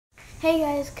Hey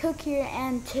guys, Cook here,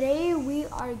 and today we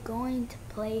are going to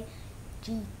play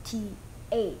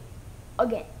GTA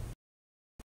again.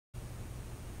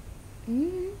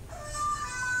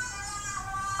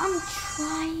 I'm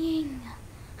trying.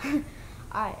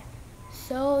 Alright,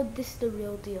 so this is the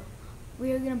real deal.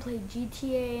 We are gonna play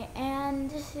GTA,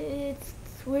 and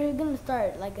we're gonna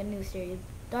start like a new series.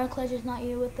 Dark Ledger's not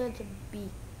here with us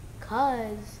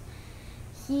because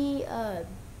he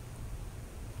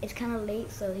it's kind of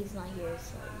late, so he's not here.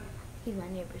 So he's my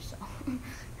neighbor, so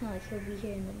like he'll be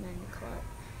here in the 9 o'clock.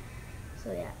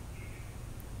 So yeah,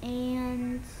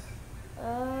 and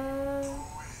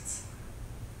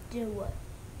do what?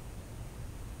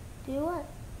 Do what?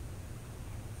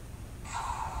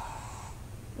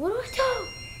 What do I do?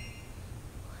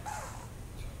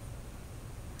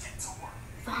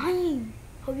 Fine.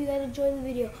 Hope you guys enjoy the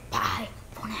video. Bye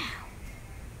for now.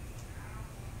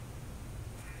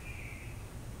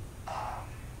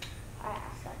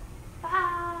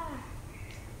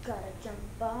 Gotta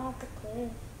jump off the cliff.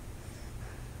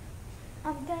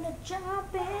 I'm gonna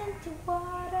jump into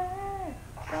water.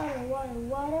 Water, water,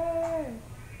 water.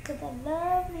 'Cause I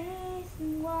love me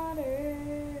some water.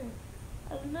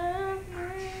 I love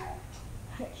me.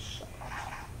 Shut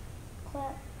up.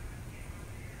 Clap.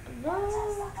 I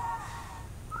love.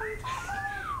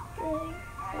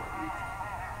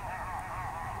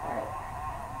 Alright.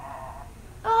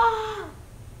 Ah!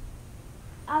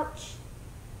 Ouch.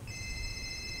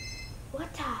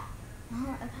 What?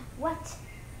 What?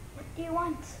 What do you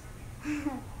want?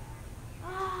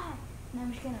 Ah! No,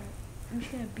 I'm just gonna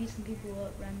beat some people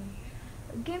up randomly.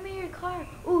 Give me your car.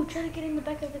 Ooh, try to get in the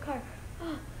back of the car.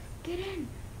 Oh, get in.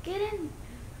 Get in.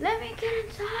 Let me get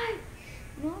inside.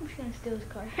 No, I'm just gonna steal his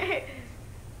car.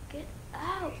 Get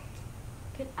out.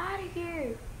 Get out of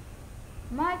here.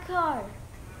 My car.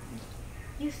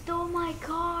 You stole my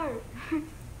car.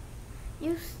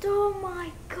 You stole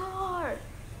my car.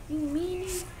 You mean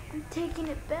it? I'm taking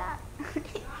it back.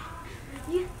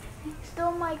 You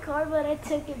stole my car, but I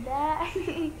took it back.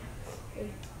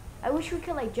 I wish we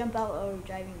could like jump out while we're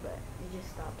driving, but it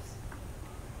just stops.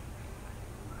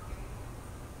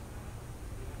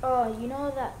 Oh, you know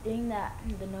that thing that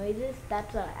the noises?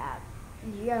 That's an app.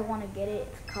 If you guys want to get it,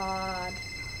 it's called.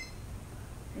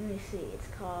 Let me see. It's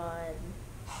called.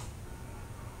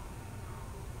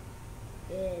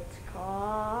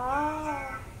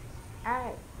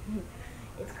 Alright.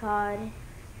 It's called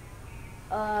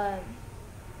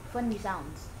Funny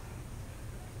Sounds.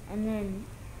 And then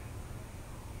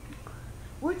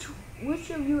which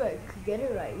of you could get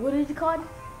it right? What is it called?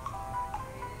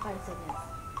 5 seconds.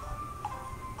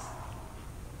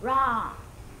 Wrong.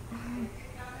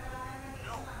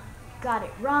 Got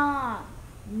it wrong.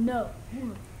 No.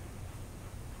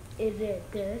 Is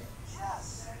it this?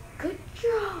 Yes. Good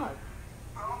job.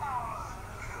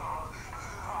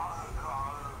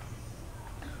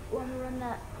 Oh, I'm gonna run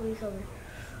that police over.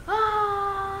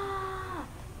 Ah!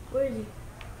 Where is he?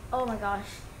 Oh my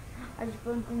gosh. I just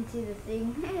bumped into the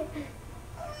thing.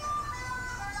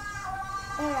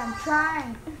 Hey, I'm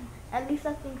trying. At least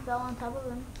that thing fell on top of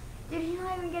him. Dude, he's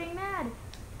not even getting mad.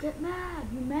 Get mad.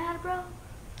 You mad, bro?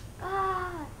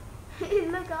 Ah!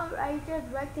 Look out, I just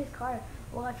wrecked his car.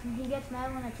 Watch, he gets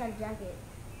mad when I try to jack it.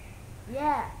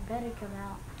 Yeah, better come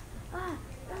out.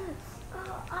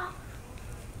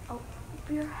 Oh,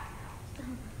 beer.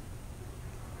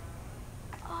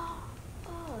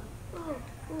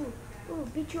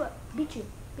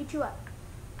 Beat you up.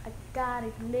 I got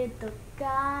a little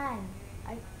gun.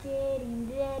 I'm getting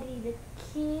ready to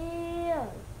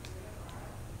kill.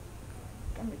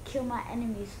 I'm gonna kill my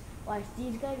enemies. Watch,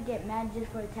 these guys get mad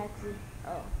just for a taxi.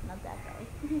 Oh, not that guy.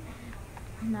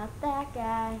 Not that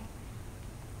guy.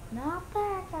 Not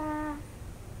that guy.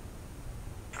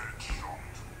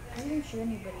 I didn't shoot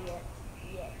anybody yet.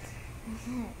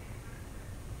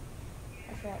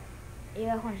 That's right. You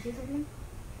guys want to see something?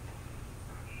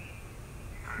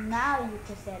 Now you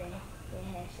can set a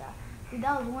headshot. Dude,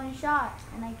 that was one shot,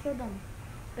 and I killed him.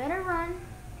 Better run.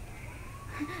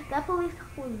 That police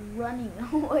car was running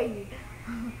away.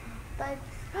 But,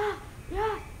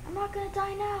 yeah, I'm not gonna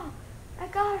die now. I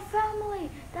got a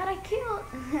family that I killed.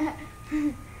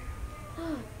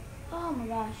 Oh my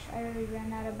gosh, I already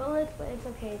ran out of bullets, but it's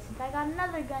okay since I got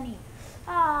another gunny.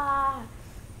 Ah,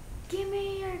 give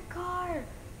me your car.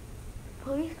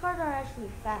 Police cars are actually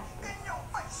faster.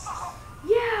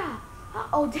 Yeah.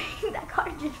 Oh dang, that car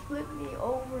just flipped me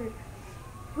over.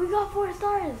 We got 4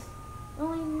 stars. We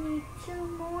only need 2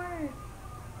 more.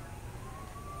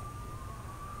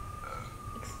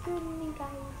 Excuse me,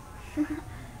 guys.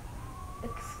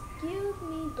 Excuse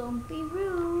me, don't be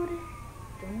rude.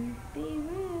 Don't be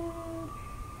rude.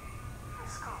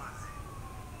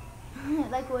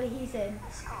 like what he said.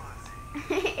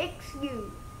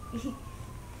 Excuse.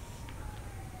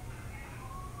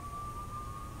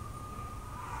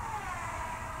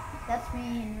 That's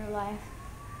me in real life.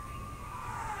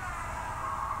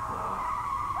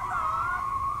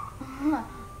 Yeah.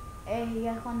 Hey, you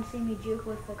guys want to see me juke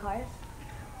with the cars?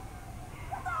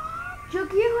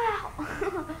 Juke you out!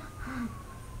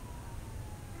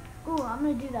 Ooh, I'm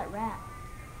gonna do that rap.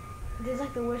 This is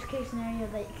like the worst case scenario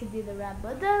that you could do the rap,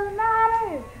 but it doesn't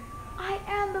matter! I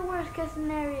am the worst case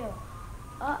scenario.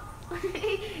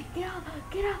 Get out,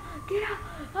 get out, get out!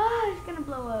 Oh, it's gonna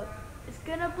blow up. It's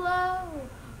gonna blow!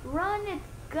 Run, it's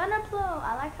gonna blow!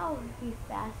 I like how he's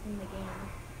fast in the game.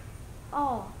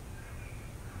 Oh.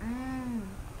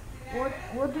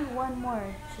 We'll do one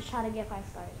more to try to get 5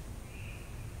 stars.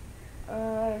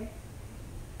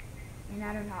 And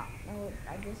I don't know. No,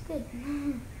 I just did.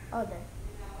 Oh, there.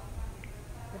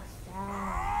 The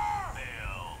sound.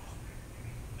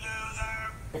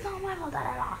 Loser. It's not my fault that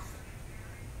I lost.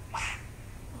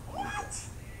 What?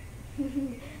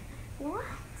 What?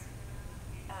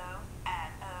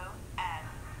 O-N-O-N-G.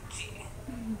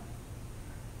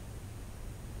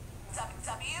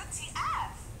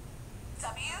 WTF?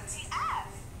 WTF?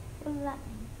 What does that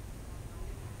mean?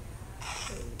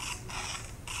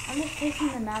 I'm just taking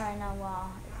them out right now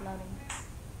while it's loading.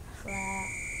 Slap.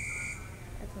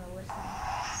 That's my worst one.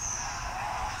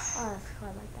 Oh, that's cool. I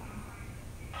like that one.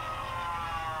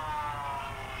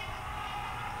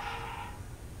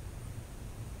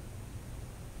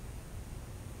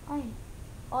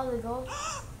 Oh, the gold.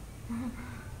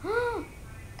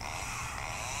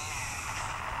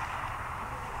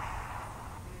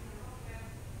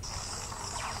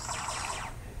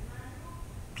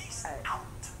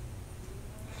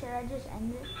 Should I just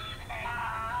end it?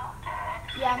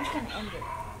 Yeah, I'm just gonna end it.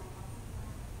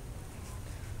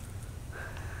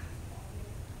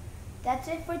 That's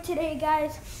it for today,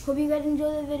 guys. Hope you guys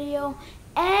enjoyed the video.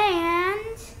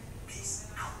 And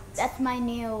that's my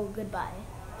Neo goodbye.